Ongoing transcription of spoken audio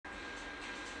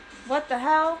What the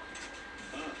hell?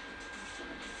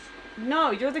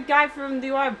 No, you're the guy from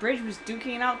the Ohio Bridge who was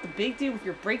duking out the big dude with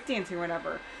your breakdancing or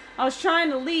whatever. I was trying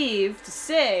to leave to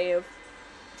save,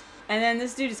 and then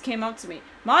this dude just came up to me.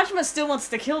 Majima still wants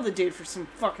to kill the dude for some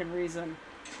fucking reason.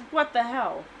 What the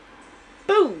hell?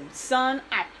 Boom, son,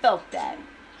 I felt that.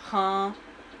 Huh?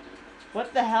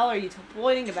 What the hell are you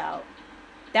pointing about?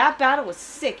 That battle was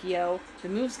sick, yo. The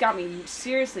moves got me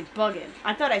seriously bugging.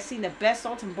 I thought I seen the best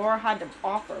Sultan Bora had to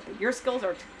offer, but your skills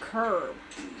are to curb.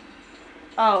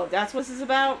 Oh, that's what this is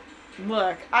about?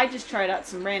 Look, I just tried out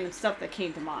some random stuff that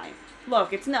came to mind.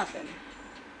 Look, it's nothing.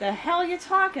 The hell you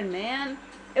talking, man?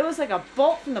 It was like a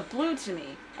bolt from the blue to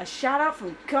me. A shout out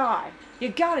from God. You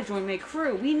gotta join my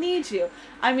crew. We need you.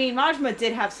 I mean, Majima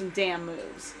did have some damn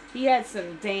moves. He had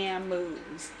some damn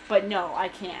moves. But no, I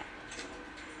can't.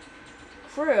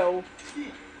 Crew?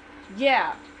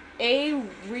 Yeah. A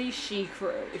Rishi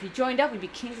crew. If you joined up, we'd be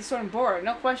kings of Sword and Bora.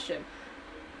 No question.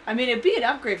 I mean, it'd be an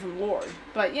upgrade from Lord.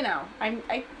 But, you know, I don't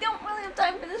really have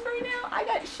time for this right now. I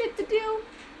got shit to do.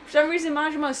 For some reason,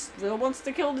 Majima still wants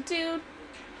to kill the dude.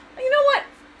 You know what?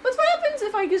 What happens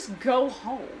if I just go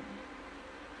home?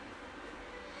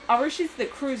 Arushi's the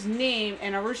crew's name,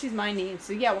 and Arushi's my name.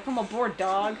 So yeah, welcome aboard,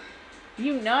 dog.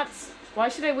 You nuts? Why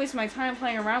should I waste my time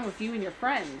playing around with you and your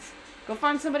friends? Go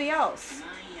find somebody else.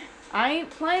 I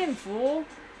ain't playing, fool.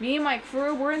 Me and my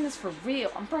crew, we're in this for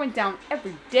real. I'm throwing down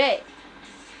every day.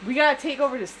 We gotta take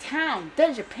over this town,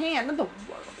 then Japan, then the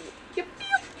world. Yep,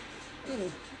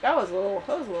 yep. That was a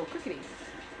little crickety.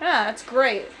 Yeah, that's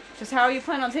great. Just how you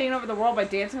plan on taking over the world by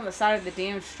dancing on the side of the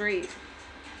damn street?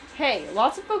 Hey,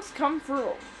 lots of folks come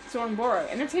through Sorenboro.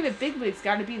 Entertainment bigwigs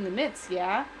gotta be in the midst,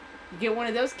 yeah? You get one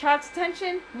of those cats'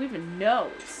 attention? Who even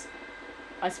knows?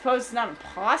 I suppose it's not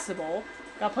impossible.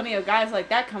 Got plenty of guys like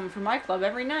that coming from my club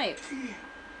every night.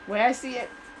 Way I see it,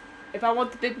 if I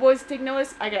want the big boys to take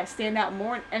notice, I gotta stand out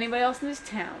more than anybody else in this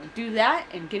town. Do that,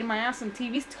 and getting my ass on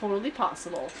TV is totally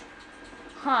possible.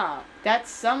 Huh, that's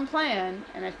some plan,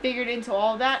 and I figured into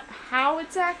all that. How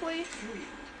exactly?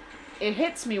 It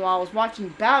hits me while I was watching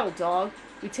Battle Dog.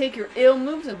 We take your ill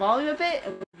moves and volume a bit,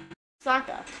 and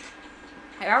Saka.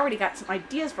 I already got some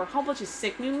ideas for a whole bunch of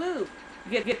sick new moves.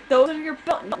 You get those under your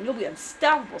belt, and you'll be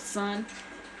unstoppable, son.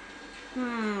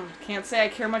 Can't say I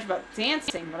care much about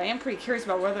dancing, but I am pretty curious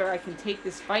about whether I can take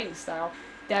this fighting style.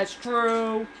 That's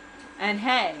true. And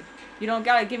hey, you don't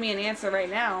gotta give me an answer right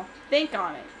now. Think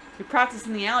on it. We practice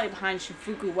in the alley behind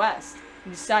Shinfuku West.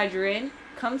 You decide you're in?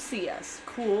 Come see us.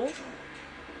 Cool?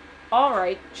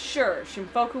 Alright, sure.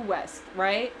 Shinfuku West,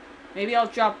 right? Maybe I'll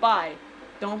drop by.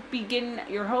 Don't be getting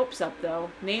your hopes up,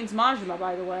 though. Name's Majima,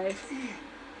 by the way.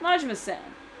 Majima-san.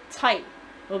 Tight.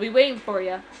 We'll be waiting for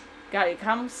you. Gotta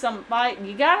come by.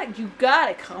 You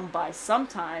gotta come by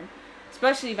sometime.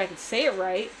 Especially if I can say it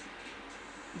right.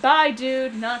 Bye,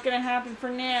 dude. Not gonna happen for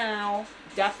now.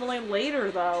 Definitely later,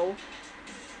 though.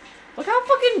 Look how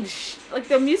fucking, like,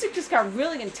 the music just got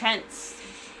really intense.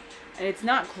 And it's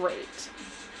not great.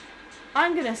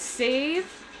 I'm gonna save.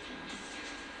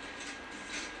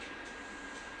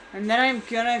 And then I'm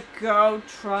gonna go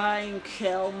try and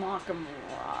kill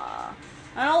Nakamura.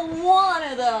 I don't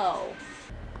wanna, though.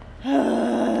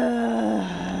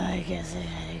 I guess I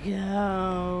gotta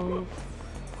go.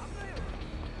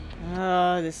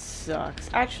 Oh, this sucks.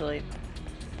 Actually,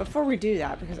 before we do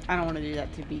that, because I don't want to do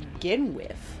that to begin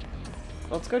with,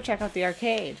 let's go check out the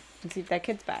arcade and see if that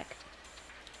kid's back.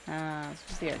 This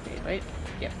was the arcade, right?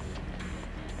 Yep.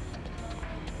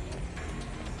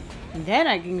 And then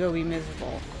I can go be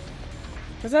miserable.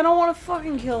 Because I don't want to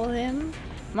fucking kill him.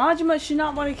 Majima should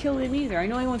not want to kill him either. I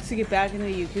know he wants to get back into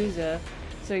the Yakuza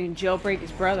so he can jailbreak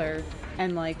his brother.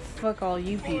 And like, fuck all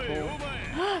you people.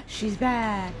 She's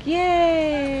back.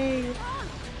 Yay!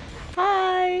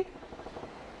 Hi!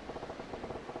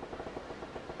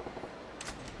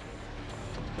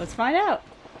 Let's find out.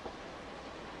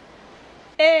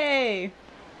 Hey!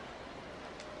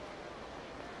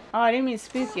 Oh, I didn't mean to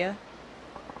spook you.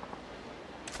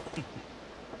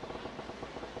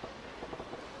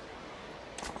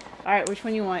 Alright, which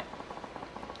one you want?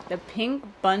 The pink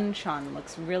bunchon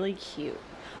looks really cute.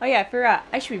 Oh yeah, I forgot.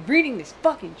 I should be reading this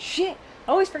fucking shit.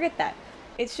 I always forget that.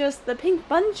 It's just the pink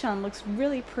bunchon looks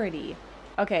really pretty.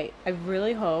 Okay, I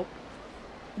really hope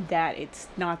that it's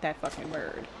not that fucking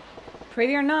bird.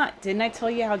 Pretty or not, didn't I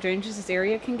tell you how dangerous this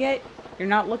area can get? You're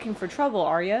not looking for trouble,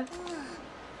 are you?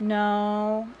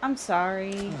 No, I'm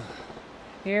sorry.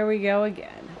 Here we go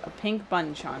again. A pink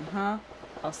bunchon, huh?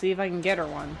 I'll see if I can get her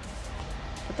one.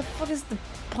 What the fuck is the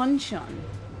bunchon?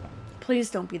 Please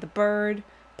don't be the bird.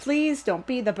 Please don't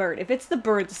be the bird. If it's the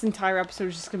bird, this entire episode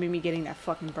is just gonna be me getting that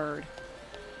fucking bird.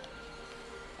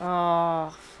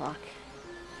 Oh, fuck.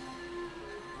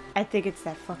 I think it's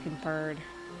that fucking bird.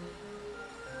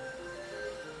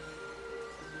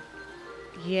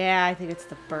 Yeah, I think it's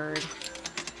the bird.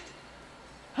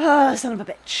 Oh, son of a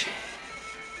bitch.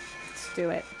 Let's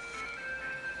do it.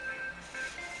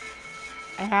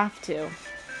 I have to.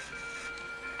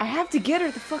 I have to get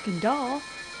her the fucking doll.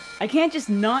 I can't just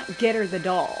not get her the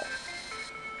doll.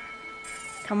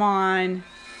 Come on.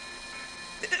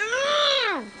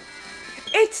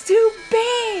 It's too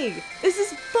big! This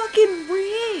is fucking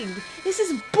rigged! This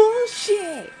is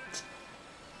bullshit!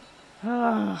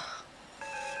 Ugh.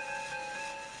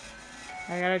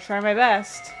 I gotta try my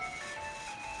best.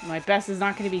 My best is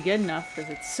not gonna be good enough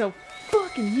because it's so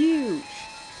fucking huge.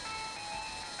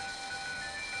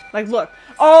 Like, look.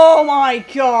 Oh my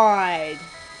god!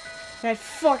 That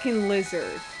fucking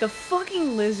lizard. The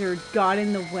fucking lizard got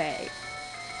in the way.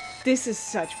 This is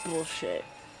such bullshit.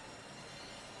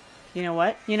 You know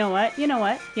what? You know what? You know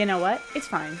what? You know what? It's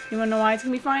fine. You wanna know why it's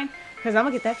gonna be fine? Because I'm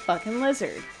gonna get that fucking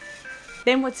lizard.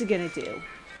 Then what's it gonna do?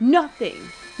 Nothing.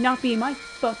 Not be in my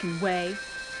fucking way.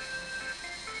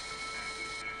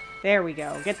 There we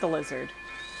go. Get the lizard.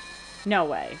 No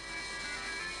way.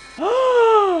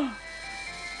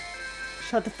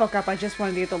 Shut the fuck up. I just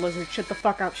wanted to get the lizard. Shut the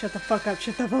fuck up. Shut the fuck up.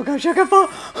 Shut the fuck up. Shut the fuck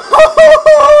up.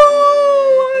 Oh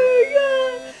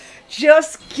my god.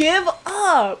 Just give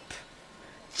up.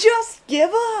 Just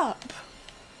give up!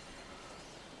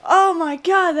 Oh my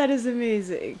god, that is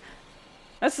amazing.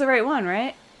 That's the right one,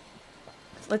 right?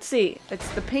 Let's see. It's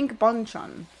the pink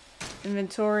Bunchon.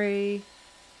 Inventory.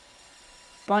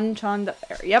 Bunchon.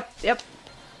 Yep.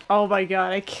 Oh my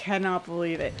god, I cannot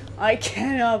believe it. I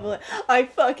cannot believe it. I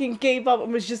fucking gave up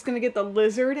and was just gonna get the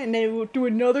lizard and then do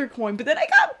another coin, but then I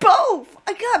got both!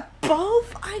 I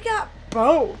got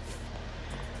both!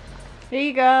 Here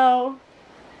you go.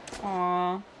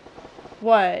 Aww.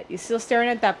 What? You still staring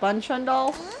at that Bunchon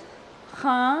doll?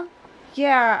 Huh?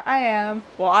 Yeah, I am.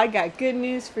 Well, I got good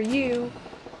news for you.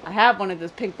 I have one of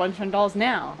those pink Bunchon dolls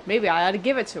now. Maybe I ought to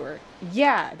give it to her.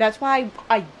 Yeah, that's why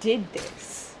I did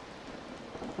this.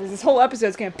 This whole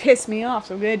episode's gonna piss me off,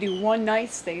 so I'm gonna do one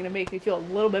nice thing to make me feel a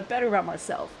little bit better about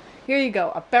myself. Here you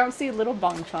go, a bouncy little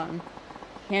Bunchon.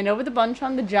 Hand over the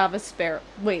Bunchon the Java Sparrow.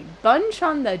 Wait,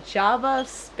 Bunchon the Java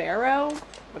Sparrow?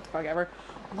 What the fuck ever.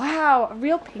 Wow, a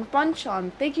real pink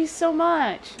Bunchon. Thank you so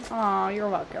much. Aw, you're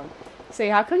welcome. Say,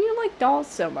 how come you like dolls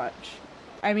so much?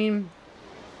 I mean,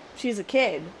 she's a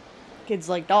kid. Kids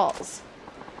like dolls.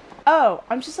 Oh,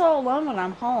 I'm just all alone when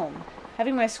I'm home.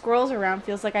 Having my squirrels around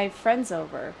feels like I have friends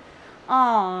over.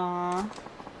 Aww.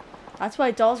 That's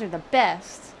why dolls are the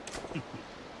best.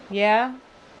 Yeah?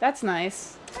 That's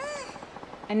nice.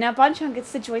 And now Bunchon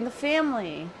gets to join the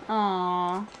family.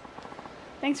 Aww.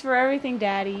 Thanks for everything,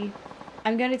 Daddy.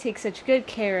 I'm gonna take such good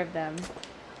care of them.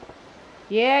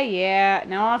 Yeah.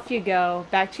 Now off you go.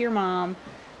 Back to your mom.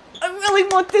 I really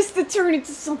want this to turn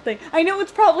into something. I know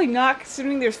it's probably not,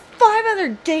 considering there's 5 other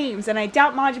games, and I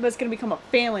doubt Majima's gonna become a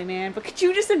family man, but could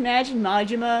you just imagine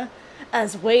Majima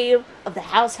as way of the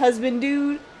house husband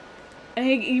dude? And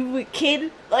you a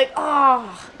kid? Like,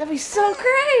 oh, that'd be so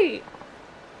great!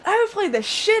 I would play the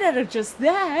shit out of just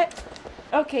that.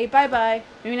 Okay, bye-bye.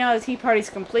 Maybe now the tea party's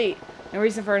complete. No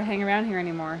reason for her to hang around here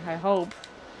anymore, I hope.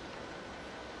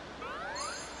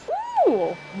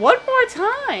 Ooh, one more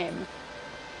time!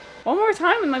 One more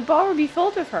time and my bar will be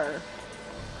filled with her.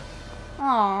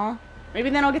 Aww. Maybe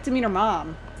then I'll get to meet her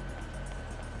mom.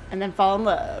 And then fall in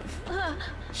love.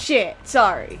 Shit,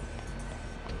 sorry.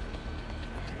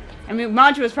 I mean,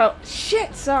 Majima's probably...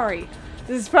 Shit, sorry.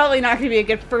 This is probably not going to be a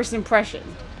good first impression.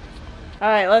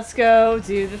 Alright, let's go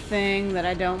do the thing that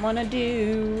I don't want to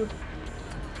do.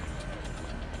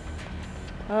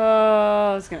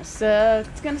 Oh, it's gonna suck.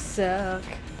 It's gonna suck.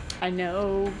 I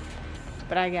know.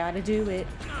 But I gotta do it.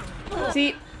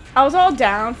 See, I was all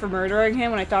down for murdering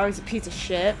him when I thought he was a piece of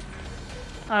shit.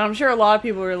 I'm sure a lot of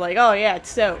people were like, oh yeah,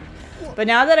 it's so. But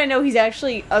now that I know he's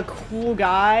actually a cool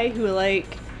guy who,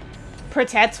 like,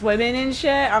 protects women and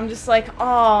shit, I'm just like,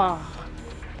 oh,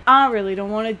 I really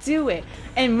don't want to do it.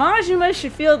 And Majima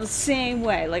should feel the same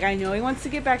way. Like, I know he wants to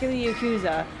get back in the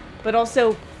Yakuza, but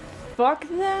also, fuck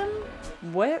them?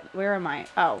 What? Where am I?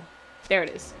 Oh, there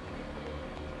it is.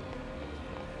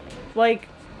 Like,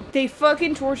 they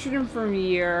fucking tortured him for a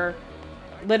year,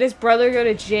 let his brother go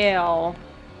to jail,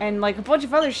 and, like, a bunch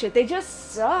of other shit. They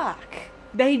just suck.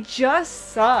 They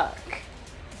just suck.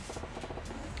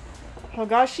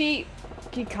 Hogashi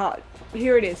Kika.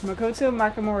 Here it is. Makoto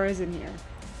Makamura is in here.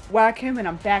 Whack him and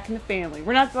I'm back in the family.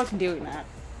 We're not fucking doing that.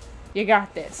 You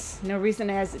got this. No reason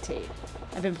to hesitate.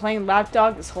 I've been playing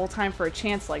lapdog this whole time for a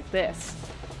chance like this.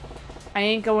 I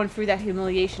ain't going through that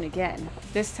humiliation again.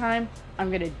 This time,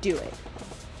 I'm gonna do it.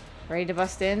 Ready to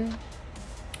bust in?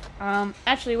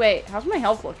 Actually, wait. How's my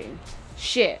health looking?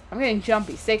 Shit. I'm getting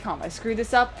jumpy. Stay calm. I screwed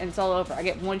this up, and it's all over. I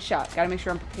get one shot. Gotta make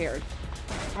sure I'm prepared.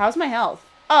 How's my health?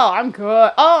 Oh, I'm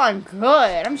good. Oh, I'm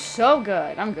good. I'm so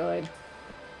good. I'm good.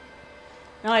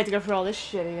 Now I have to go through all this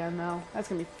shit again, though. That's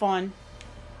gonna be fun.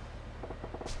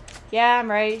 Yeah, I'm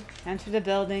ready. Enter the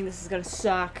building. This is gonna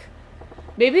suck.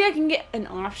 Maybe I can get an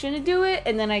option to do it,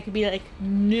 and then I could be like,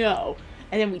 no.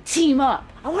 And then we team up.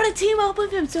 I want to team up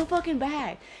with him so fucking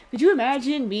bad. Could you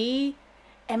imagine me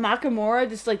and Nakamura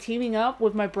just like teaming up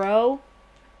with my bro?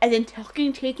 And then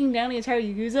taking down the entire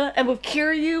Yakuza? And with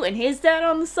Kiryu and his dad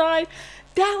on the side?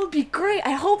 That would be great.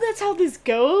 I hope that's how this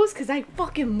goes, because I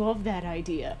fucking love that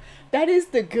idea. That is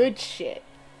the good shit.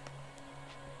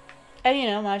 And you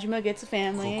know, Majima gets a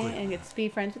family and gets to be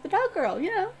friends with the dog girl,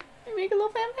 you know. They make a little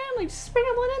family. Just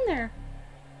sprinkle one in there.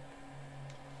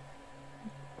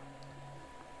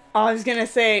 I was gonna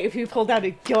say, if he pulled out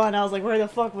a gun, I was like, where the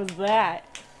fuck was that?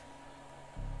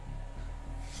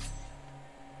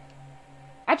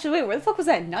 Actually, wait, where the fuck was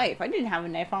that knife? I didn't have a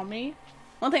knife on me.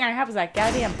 One thing I have is that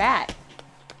goddamn bat.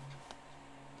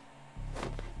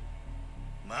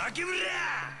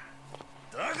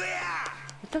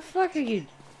 What the fuck are you...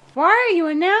 Why are you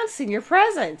announcing your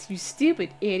presence, you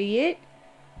stupid idiot?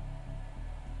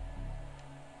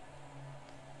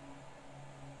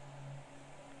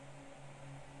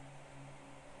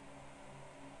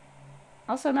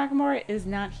 Also, Nakamura is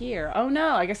not here. Oh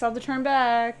no, I guess I'll have to turn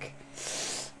back.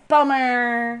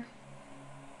 Bummer.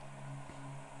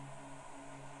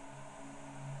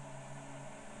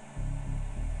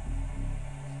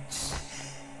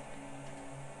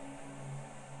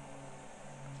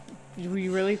 Were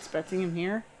you really expecting him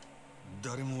here?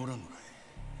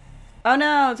 Oh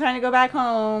no, time to go back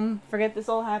home. Forget this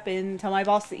all happened. Tell my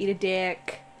boss to eat a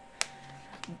dick.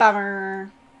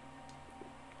 Bummer.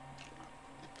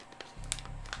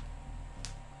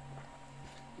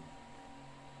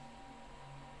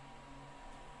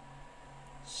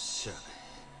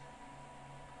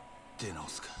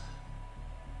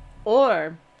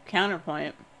 Or,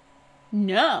 counterpoint,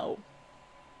 no.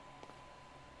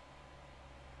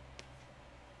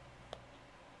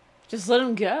 Just let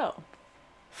him go.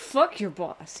 Fuck your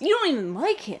boss. You don't even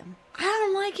like him. I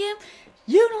don't like him.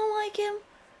 You don't like him.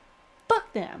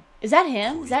 Fuck them. Is that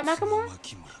him? Is that Nakamura?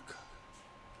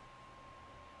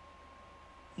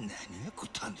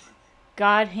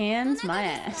 God hands my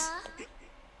ass.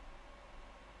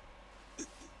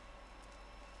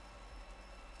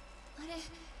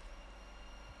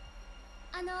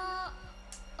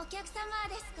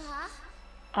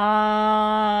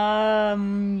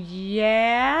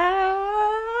 Yes?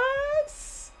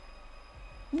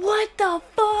 What the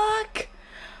fuck?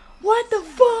 What the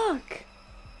fuck?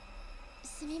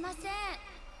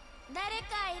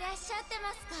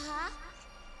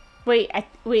 Wait,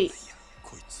 wait.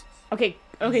 Okay,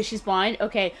 okay, she's blind.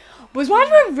 Okay. Was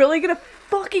Majima really gonna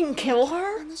fucking kill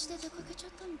her?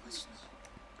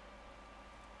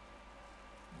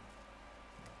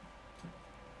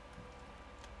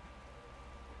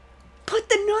 Put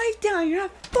the knife down! You're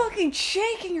not fucking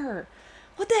shaking her!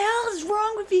 What the hell is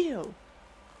wrong with you?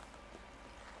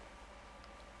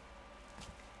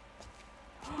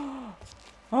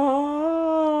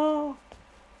 Oh!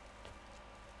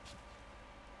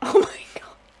 Oh my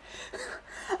god!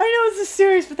 I know this is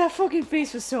serious, but that fucking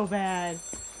face was so bad.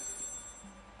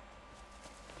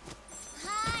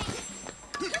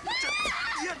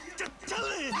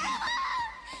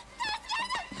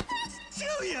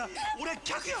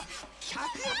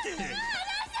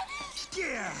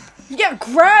 Yeah,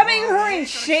 grabbing her and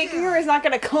shaking her is not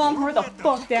gonna calm her the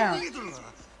fuck down.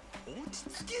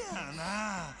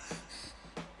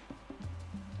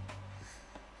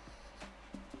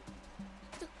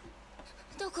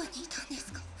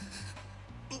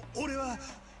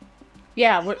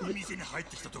 Yeah, what?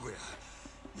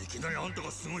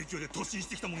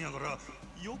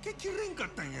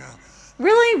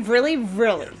 Really, really,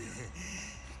 really?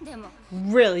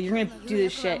 Really, you're gonna do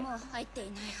this shit?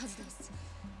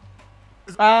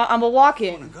 I'm a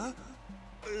walk-in.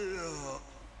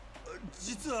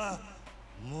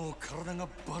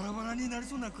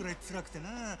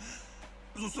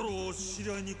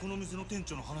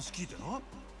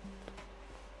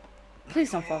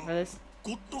 Please don't fall for this.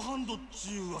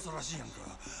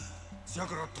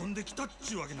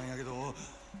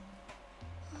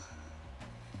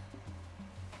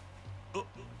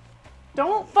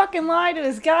 Don't fucking lie to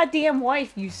his goddamn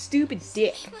wife, you stupid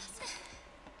dick.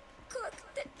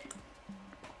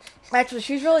 Actually,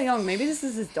 she's really young. Maybe this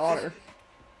is his daughter.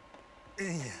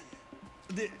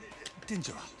 で、店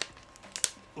長は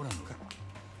おらんのか？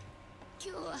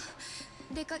今日は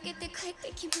出かけて帰っ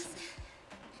てきません。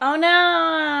 Oh no!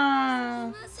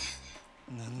 な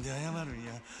んで謝るん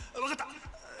や。わかった。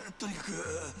とにかく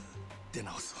出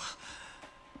直すわ。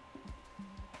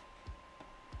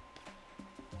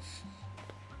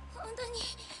本当に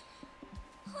す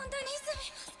みま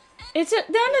せん。 It's none of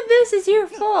this is your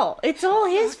fault. It's all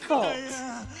his fault.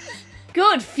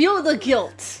 Good, feel the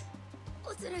guilt. お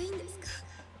辛いんですか？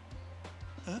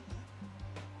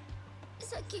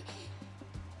さっき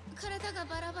体が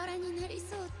バラバラになり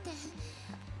そうって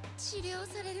治療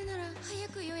されるなら早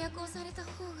く予約をされた方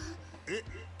が。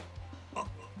あ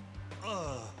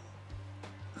あ、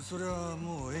それは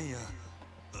もうええんや。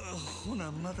ほ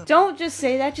なまだ。Don't just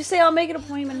say that. Just say I'll make an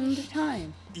appointment another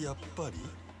time. やっぱり。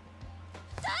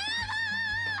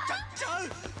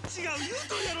違う言う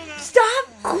とんやろが。Stop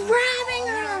grabbing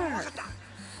her.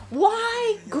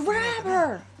 Why grab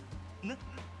her? な、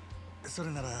それ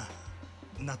なら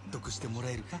納得してもら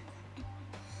えるか？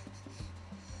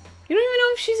 You don't even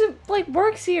know if she's like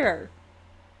works here.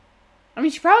 I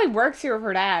mean, she probably works here with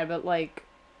her dad, but like,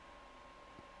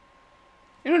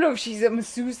 I don't know if she's a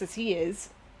masseuse as he is.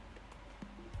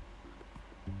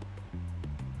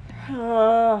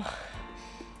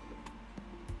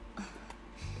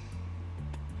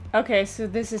 Okay, so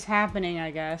this is happening,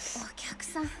 I guess. お客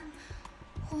さん、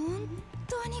本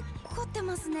当に凝って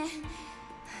ますね。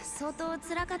相当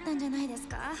辛かったんじゃないです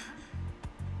か？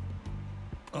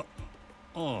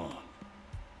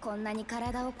こんなに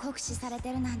体を酷使され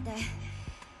てるなんて。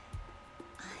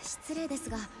失礼です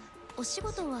が、お仕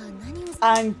事は何を？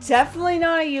 I'm definitely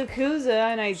not a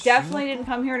Yakuza, and I definitely didn't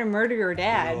come here to murder your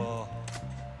dad.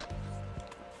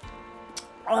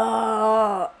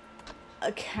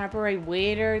 A cabaret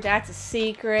waiter? That's a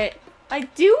secret. I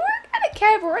do work at a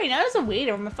cabaret, not as a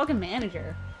waiter. I'm a fucking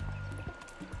manager.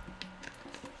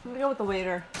 Let me go with the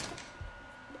waiter.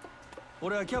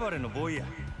 俺はキャバレーのボーイや。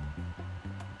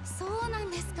そうなん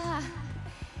ですか。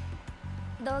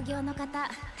同業の方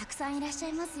たくさんいらっしゃ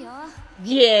いますよ。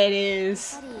Yeah, it やっ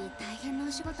is. ぱり大変な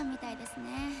お仕事みたいですね。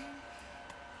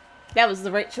 That was the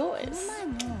right この choice. 前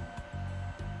も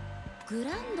グ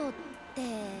ランドって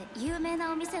有名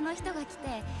なお店の人が来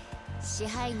て、支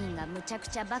配人がむちゃく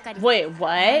ちゃばかり。 Wait, what?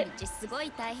 毎日すご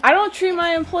い大変。 I don't treat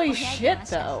my employees shit,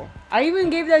 though. I even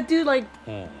gave that dude like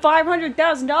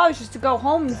 $500,000 just to go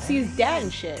home and see his dad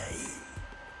and shit.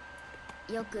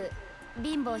 よく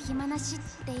貧乏暇なしっ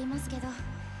て言いますけど、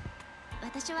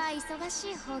私は忙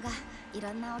しい方がい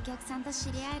ろんなお客さんと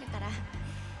知り合えるから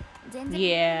全然困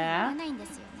らないんです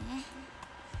よね。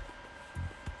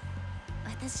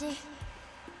私、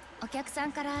お客さ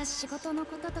んから仕事の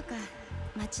こととか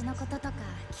街のこととか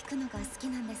聞くのが好き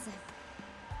なんです。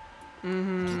お客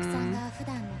さんが普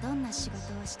段どんな仕事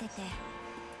をしてて、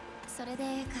それ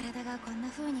で体がこんな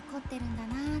風に凝ってるんだ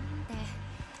なっ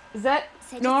て。 Is that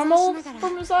normal for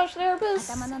massage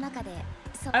therapists? 頭の中で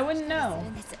I wouldn't know.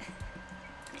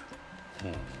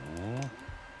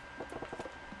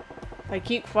 If I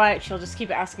keep quiet, she'll just keep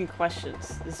asking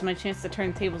questions. This is my chance to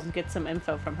turn tables and get some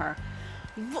info from her.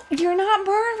 You're not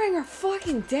murdering her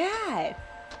fucking dad!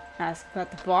 Ask about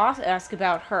the boss, ask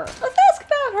about her. Let's ask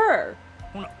about her!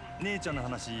 ほな、姉ちゃんの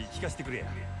話聞かせてくれや。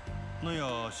なんや、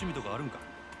趣味とかあるんか？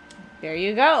 There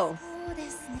you go. そうで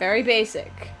すね。 Very basic.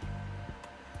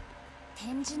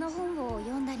 展示の本を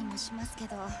読んだりもしますけ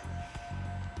ど、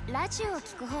ラジオを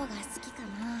聞く方が好きか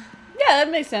な。 Yeah, that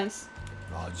makes sense.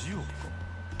 ラジオか。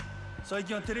最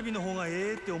近はテレビの方がえ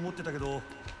えって思ってたけど、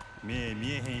目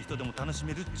見えへん人でも楽し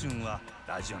めるっちゅうんは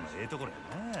ラジオのええところや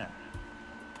な。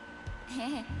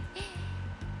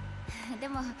で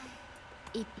も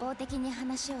一方的に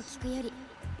話を聞くより、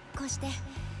こうして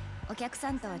お客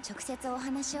さんと直接お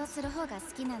話をする方が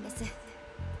好きなんです。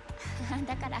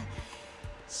だから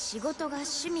仕事が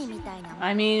趣味みたいな。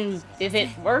I mean, if it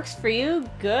works for you,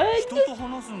 good. 人と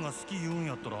話すのが好き言うん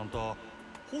やったらあんたホ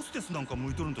ステスなんか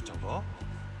向いとるんとちゃうか？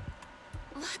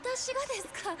私がです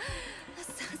か？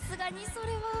さすがにそ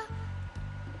れは。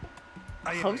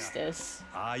Hostess.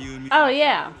 ああいう Oh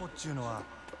yeah. こっちゅうのは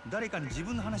誰かに自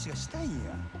分の話がしたいん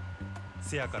や。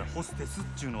せやからホステスっ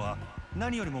ちゅうのは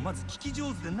何よりもまず聞き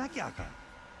上手でなきゃあかん。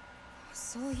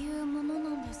そういうものな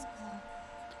んですか？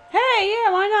 Hey,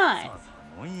 yeah, why not?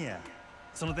 もんや。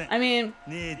その点、 I mean,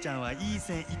 姉ちゃんはいい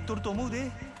線いっとると思う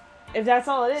で。 if that's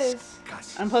all it is.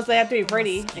 And plus they have to be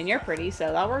pretty, and you're pretty,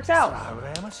 so that works out.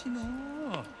 羨ましいの。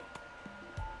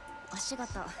お仕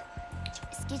事好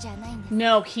きじゃないんです。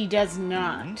 No, he does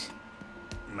not.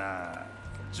 まあ、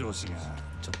上司が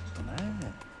ちょっとな。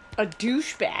A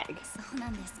douchebag. そうな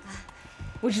んですか。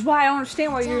 Which is why I don't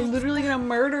understand why you're literally gonna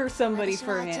murder somebody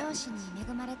for 私は him. 上司に恵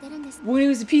When he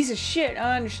was a piece of shit,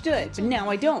 I understood, but now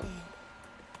I don't.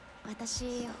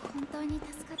 私本当に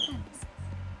助かったんです。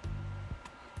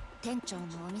店長の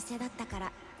お店だったか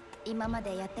ら今ま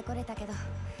でやってこれたけど、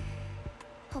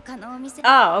他のお店。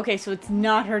Oh, okay, so it's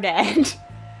not her dad.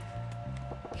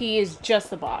 He is just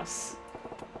the boss.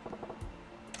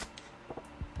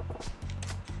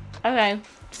 Okay.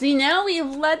 See, now we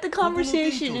have led the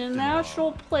conversation in a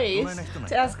natural place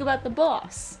to ask about the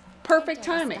boss. Perfect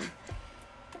timing.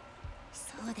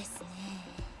 そうですね。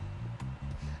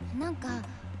なんか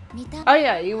見た Oh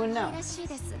yeah, you would know. らしい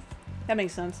です。 That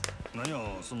makes sense. 何や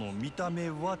その見た目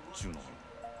はっちゅうの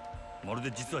まる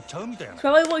で実はちゃうみたいや It's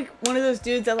な probably like one of those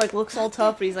dudes that like looks all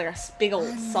tough, but he's like a big old あん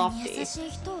なに softy. 優しい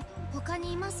人他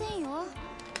にいませんよ。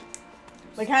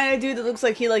 Like kind of dude that looks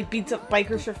like he like beats up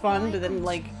bikers for fun, but then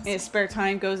like in his spare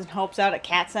time goes and helps out at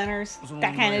cat centers.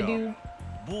 That kind of dude.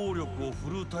 暴力を振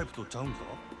るうタイプとちゃうんか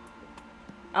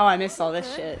Oh, I missed all this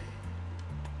shit.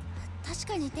 確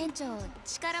かに店長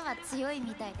力は強い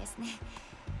みたいですね。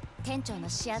店長の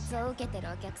指圧を受けてる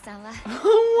お客さんは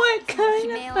What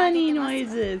kind of funny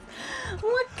noises?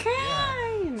 What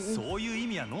kind? そういう意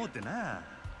味やのうってな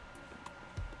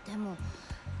でも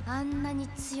あんなに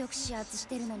強く指圧し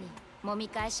てるのに揉み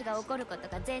返しが起こること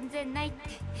が全然ないって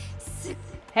すっ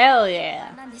Hell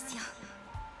yeah. なんですよ。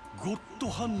ゴッド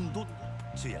ハンドっ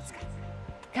ちゅうやつか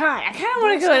God, I kind of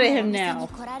want to go to him お店 now. に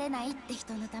来られないって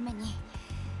人のために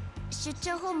出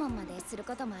張訪問までする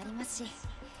こともありますし。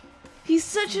 He's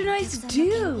such a nice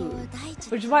dude.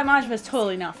 Which is why Majima's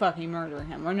totally not fucking murdering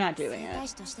him. We're not doing 大 it.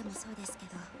 使としてもそうですけ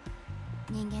ど、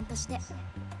人間として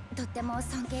とっても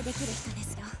尊敬できる人で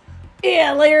すよ。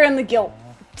 Yeah, layer in the guilt.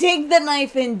 Dig the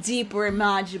knife in deeper,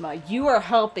 Majima. You are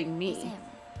helping 以前 me.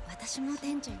 私も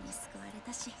店長に救われ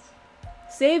たし。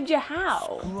 Saved you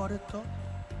how? 救われた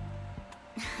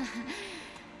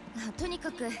とにか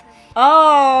く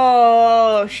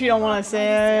Oh, she don't want to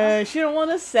say. She don't want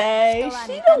to say.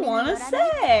 She don't want to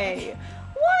say.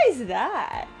 Why is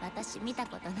that? 私見た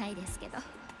ことないですけど。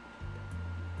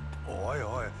おい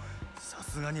おいさ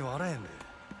すがに笑えんで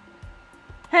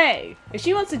Hey, if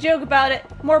she wants to joke about it,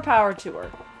 more power to her.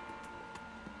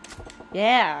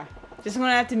 Yeah, just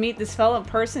gonna have to meet this fellow in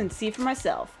person and see for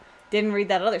myself. Didn't read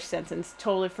that other sentence.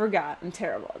 Totally forgot. I'm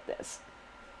terrible at this.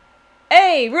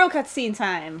 Hey, real cutscene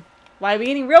time. Why are we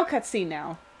getting real cutscene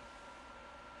now?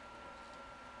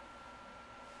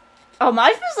 Oh,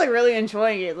 Majima's like really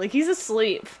enjoying it. Like he's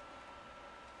asleep.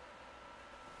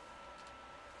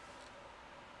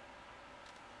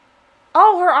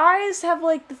 Oh, her eyes have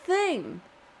like the thing.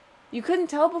 You couldn't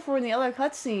tell before in the other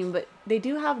cutscene, but they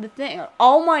do have the thing.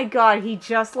 Oh my god, he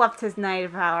just left his night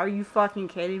of power. Are you fucking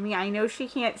kidding me? I know she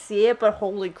can't see it, but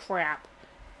holy crap.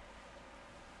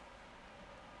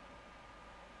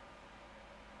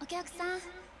 お客さん。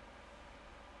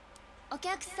お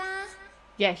客さん。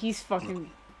 Yeah, he's fucking...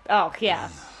 Oh, yeah.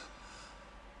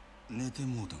 寝て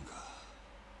もうたんか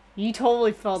You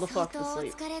totally fell the 相 fuck 当 to お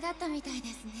sleep. 疲れだったみたいで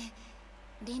すね。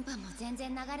リンパも全然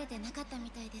流れてなかったみ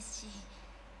たいですし。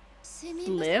睡眠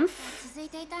不足が Lymph? 続い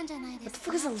ていたんじゃないで What す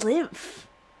the か。 fuck is a lymph?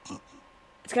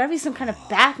 It's gotta be some kind of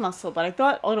back muscle, but I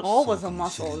thought it all was a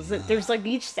muscle. Is it, there's like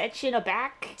each section a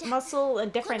back muscle, a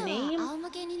今 different 度 name? は仰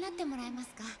向けになってもらえます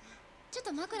か。ちょっ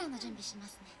と枕の準備しま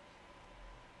すね。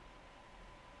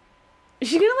 Is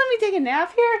she gonna let me take a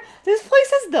nap here? This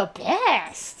place is the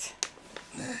best.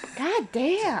 God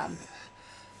damn.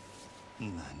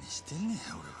 何してんねん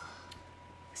俺は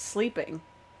Sleeping.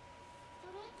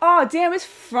 Oh, damn, his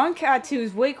front tattoo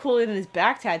is way cooler than his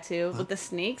back tattoo with the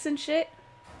snakes and shit.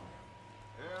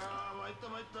 いやー参った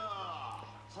参った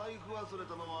財布忘れ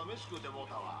たまま飯食うてもう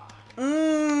たわ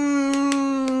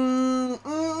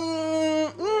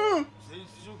成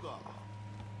立しようか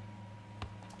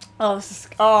Oh, this is...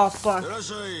 Oh, fuck. いらっ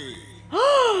しゃい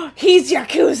He's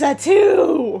Yakuza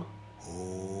too!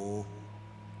 お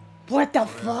What the お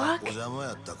fuck? 邪魔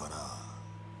やったから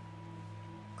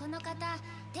この方、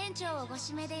店長をご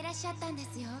指名でいらっしゃったんで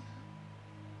すよ。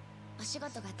お仕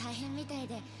事が大変みたい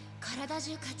で、体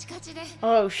中カチカチで。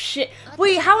 Oh, shit.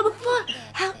 Wait, how the fuck?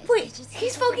 How... Wait,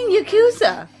 he's fucking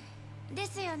Yakuza! で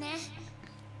すよね。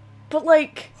 But,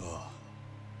 like... ああ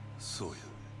そうや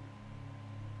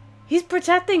He's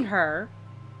protecting her.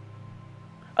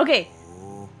 Okay.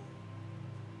 お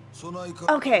そないか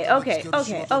Okay, okay,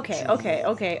 okay, okay, okay,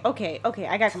 okay, okay, okay,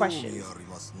 I got 興味 questions. あり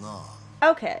ますな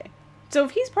Okay. So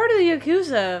if he's part of the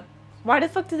Yakuza, why the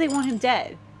fuck do they want him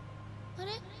dead? あ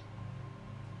れ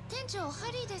店長、ハ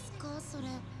リーですかそれ。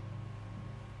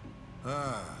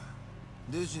ああ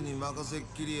弟子に任せっ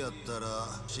きりやったら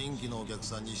新規のお客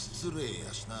さんに失礼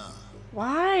やしなオプ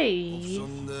シ Why? ョ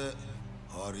ンで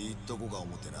ハリー行っとこか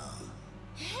思てな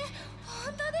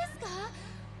本当ですか？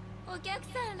お客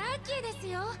さんラッキーです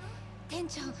よ。店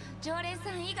長、常連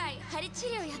さん以外針治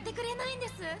療やってくれないんで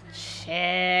す。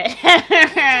Shit. 店長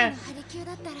の針灸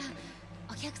だったら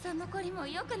お客さんのこりも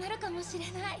良くなるかもしれ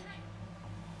ない。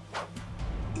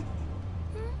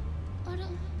あれ、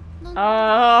なんだ。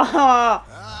Oh.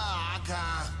 あか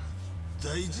ん。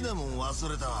大事なもん忘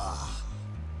れたわ。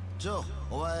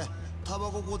お前タバ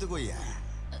コ買うてこいや。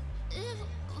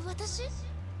私？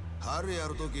春や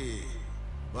るとき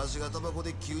わしがタバコ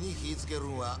で急に火つける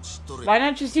んは知っとる。 Why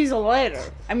not just use a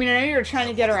lighter? I mean, I know you're trying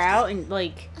to get her out and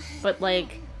like, but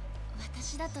like,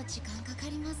 私だと時間かか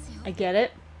りますよ。 I get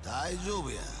it. 大丈夫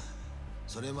や。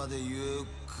それまでゆっ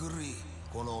くり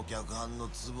このお客はんの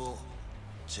ツボ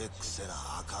チェックせな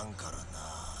あかんからな。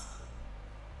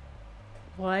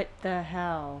 What the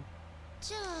hell?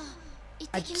 じゃあ、行っ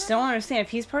I てき just ます。 don't understand. If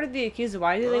he's part of the Yakuza,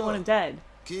 why do they want him dead?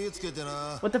 気つけて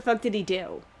な。 What the fuck did he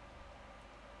do?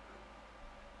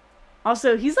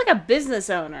 Also, he's like a business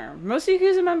owner. Most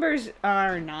Yakuza members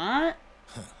are not.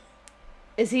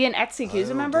 Is he an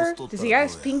ex-Yakuza member? Does he got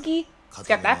his pinky? He's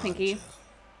got that pinky.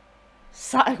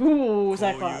 Ooh,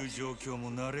 Cyclops.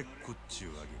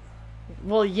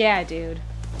 Well, yeah, dude.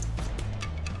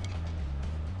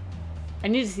 I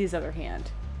need to see his other hand.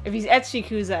 If he's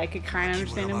ex-Yakuza, I could kind of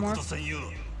understand him more.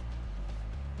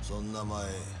 そんな前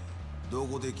ど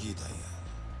こで聞いたんや。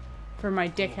 For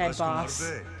my dickhead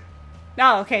boss.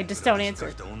 No, okay, just don't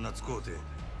answer. 女使うて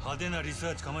派手なリサ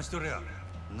ーチかましとりゃ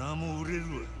何も売れるわ。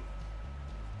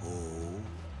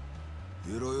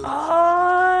いろいろ。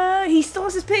 He stole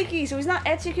his pinky, so he's not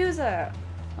ex-Yakuza.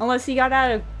 Unless he got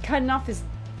out of cutting off his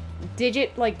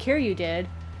digit like Kiryu did.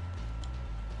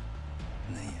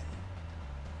 なんや。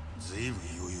ずいぶん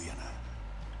余裕やな。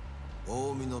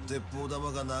近江の鉄砲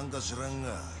玉がなんか知らん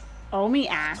が。 Omi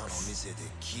あとの axe. 店で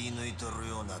気抜いとる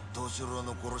ような年郎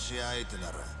の殺し相手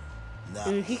なら。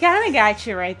 Ooh, he kind of got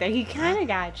you right there. He kind of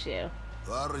got you.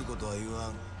 悪いことは言わ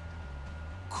ん。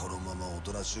このままお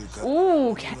となしいか。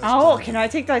 Ooh, can I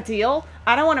take that deal?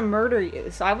 I don't want to murder you,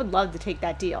 so I would love to take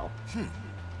that deal.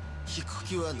 引く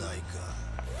気はないか。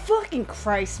 Fucking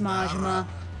Christ, Majima.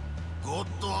 ゴッ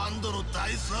ドハンドの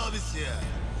大サービスや。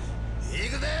行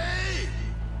くで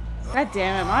ー。 God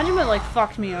damn it, Majima like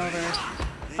fucked me over.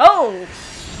 Oh!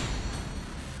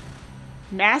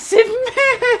 Massive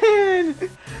man!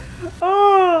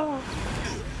 Oh!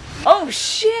 Oh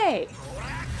shit!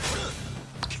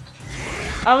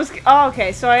 Oh,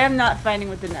 okay, so I am not fighting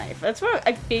with the knife. That's what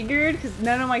I figured, because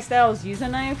none of my styles use a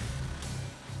knife.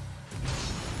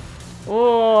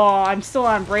 Oh, I'm still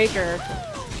on breaker.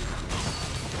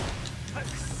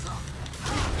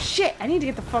 Shit, I need to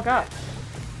get the fuck up.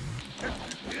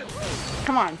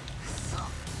 Come on.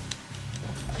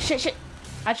 Shit.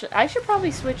 Actually, I should probably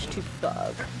switch to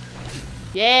Thug.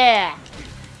 Yeah!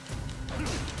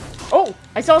 Oh!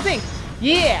 I saw a thing!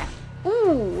 Yeah!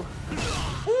 Ooh!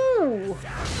 Ooh!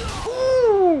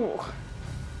 Ooh!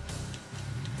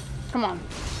 Come on.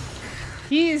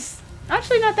 He's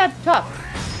actually not that tough.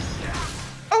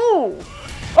 Oh!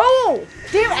 Oh!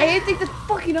 Damn, I didn't think the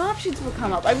fucking options would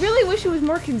come up. I really wish it was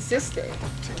more consistent.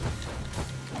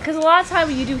 Because a lot of time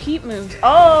when you do heat moves...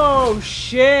 Oh,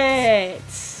 shit!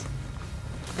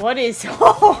 What is...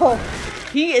 Oh!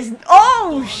 He is...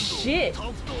 Oh, shit!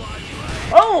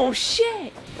 Oh,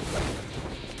 shit!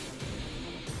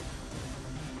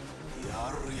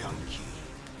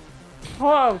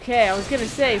 Oh, okay, I was gonna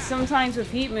say, sometimes with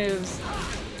heat moves,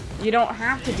 you don't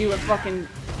have to do a fucking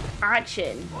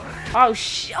action. Oh,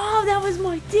 oh, that was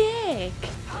my dick!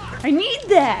 I need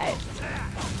that!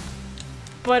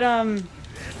 But,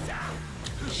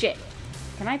 shit.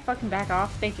 Can I fucking back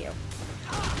off? Thank you.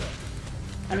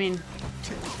 I mean...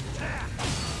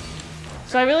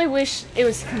 So I really wish it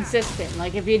was consistent.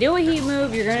 Like, if you do a heat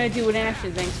move, you're gonna do an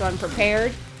action thing, so I'm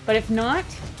prepared. But if not...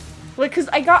 Like, because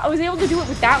I was able to do it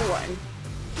with that one.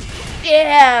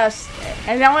 Yes!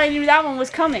 And now I knew that one was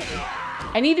coming.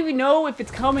 I need to know if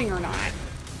it's coming or not.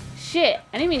 Shit.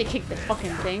 I didn't mean to kick the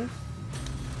fucking thing.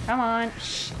 Come on.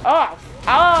 Oh!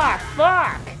 Ah!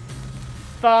 Fuck!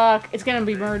 Fuck. It's gonna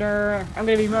be murder. I'm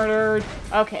gonna be murdered.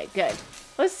 Okay, good.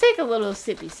 Let's take a little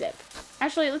sippy sip.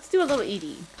 Actually, let's do a little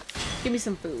eating. Give me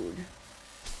some food.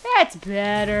 That's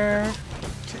better.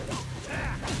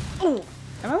 Ooh.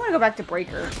 I might want to go back to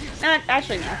breaker.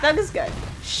 Actually, no. That is good.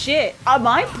 Shit. Am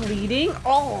I bleeding?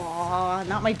 Oh,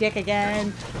 not my dick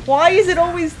again. Why is it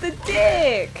always the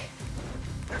dick?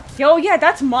 Yo, yeah,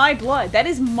 that's my blood. That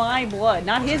is my blood.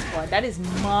 Not his blood. That is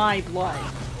my blood.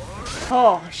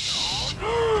 Oh, shit.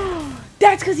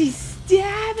 That's because he's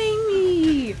stabbing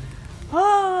me.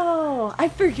 Oh, I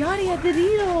forgot he had the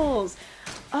needles.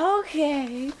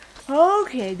 Okay.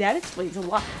 Okay, that explains a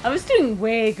lot. I was doing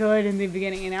way good in the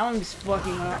beginning, and now I'm just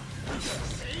fucking up.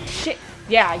 Shit.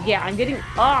 Yeah, I'm getting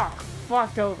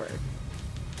fucked over.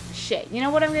 Shit. You know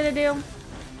what I'm gonna do?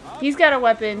 He's got a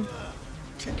weapon.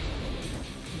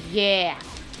 Yeah.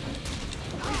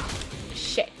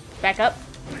 Shit. Back up.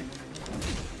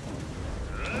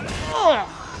 Ugh.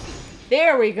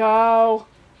 There we go.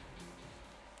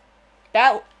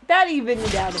 That evened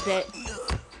it out a bit.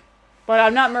 But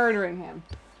I'm not murdering him.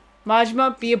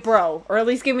 Majima, be a bro. Or at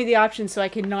least give me the option so I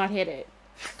can not hit it.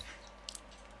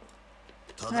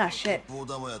 Ah, shit.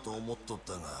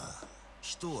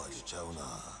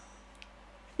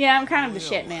 Yeah, I'm kind of the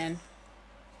shit, man.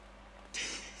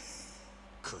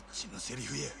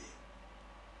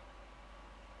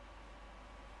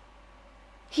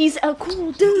 He's a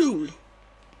cool dude.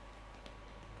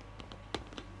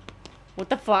 What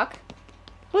the fuck?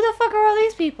 Who the fuck are all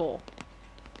these people?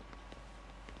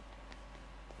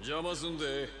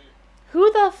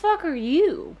 Who the fuck are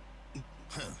you?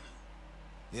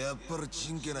 やっぱり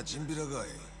ちんけなチンピラかい。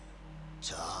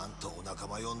ちゃんとお仲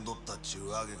間呼んどったっちゅう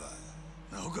わけか。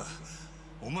なおか、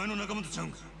お前の仲間とちゃう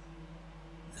んか。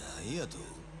なんやと。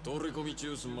取り込み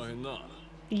中すんまへんな。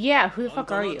Yeah, who the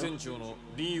fuck are you?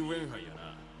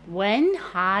 Wen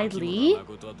Hai Lee?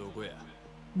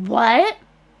 What?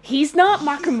 He's not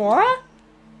Makamura?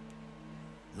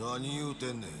 何言う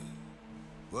てんねん。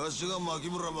わしが牧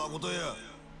村誠や。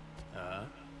あ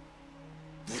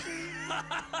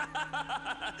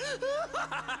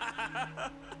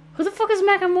Who the fuck is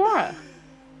Makamura?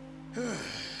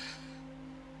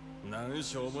 なん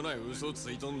しょうもない嘘つ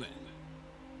いとんねん。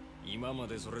今ま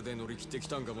でそれで乗り切ってき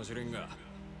たんかもしれんが、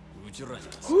うちらに。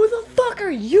Who the fuck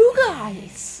are you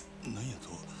guys?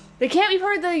 They can't be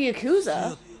part of the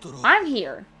Yakuza. I'm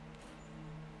here.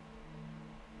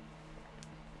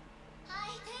 は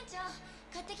い、店長、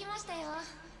買ってきましたよ。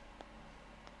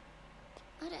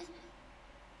あれ、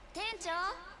店長？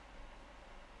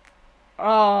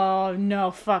 Oh,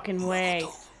 no fucking way.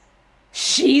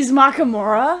 She's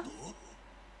Makamura?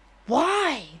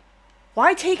 Why?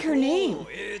 Why take her name?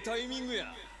 タイミング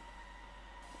や。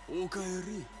おかえ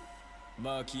り、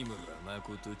牧村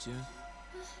誠ちゃん。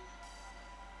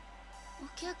お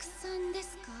客さんで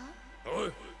すか？お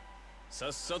い、さ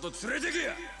っさと連れてけ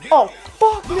や。Oh,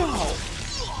 fuck no!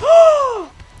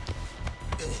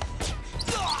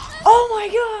 Oh my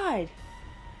god!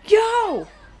 Yo!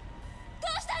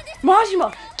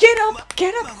 Majima, get up!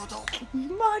 Get up!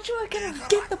 Majima, get up!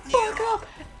 Get the fuck up!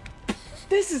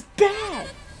 This is bad!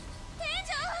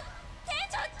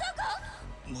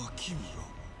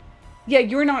 Yeah,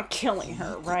 you're not killing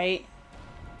her, right?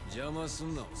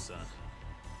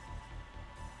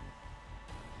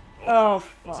 Oh,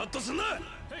 fuck.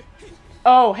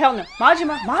 Oh, hell no.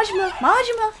 Majima, Majima,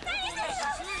 Majima!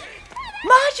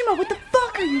 Majima, what the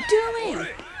fuck are you doing?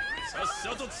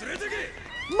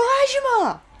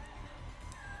 Majima!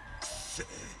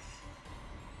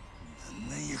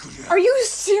 Are you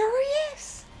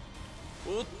serious?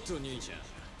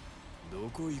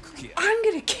 I'm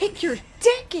gonna kick your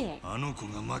dick in!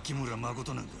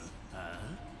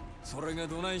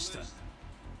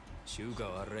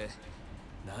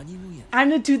 I'm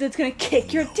the dude that's gonna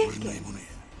kick your dick in.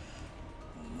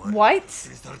 What?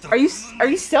 Are you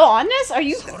still on this?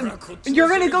 You're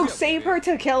gonna go save her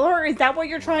to kill her? Is that what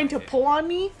you're trying to pull on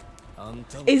me?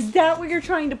 Is that what you're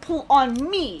trying to pull on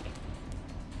me?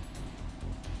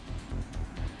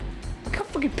 Look how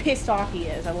fucking pissed off he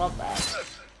is. I love that.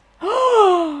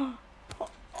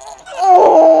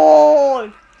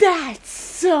 Oh, that's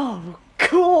so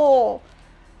cool.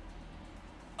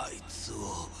 あいつ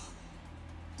を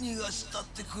逃がしたっ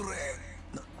てくれ。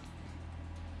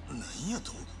なんや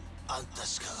と？あんた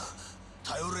しか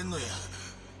頼れんのや。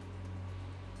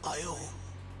あよ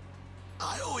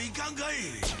いかんかい。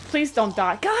 Please don't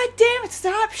die. God damn it,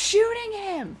 stop shooting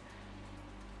him.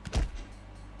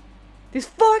 This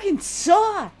fucking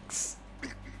sucks.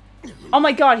 Oh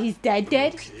my god, he's dead?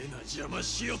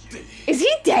 Is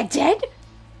he dead?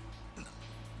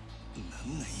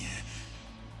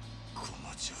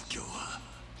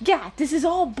 Yeah, this is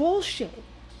all bullshit.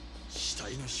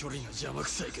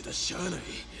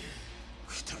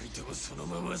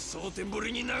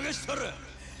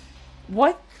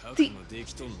 What the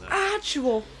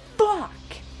actual fuck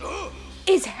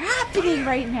is happening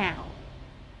right now?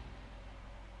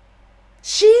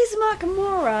 She's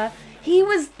Makamura. He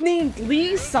was named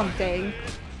Lee something.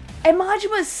 And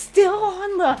Majima's still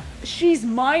on the she's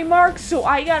my mark, so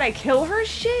I gotta kill her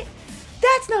shit?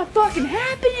 That's not fucking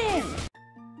happening!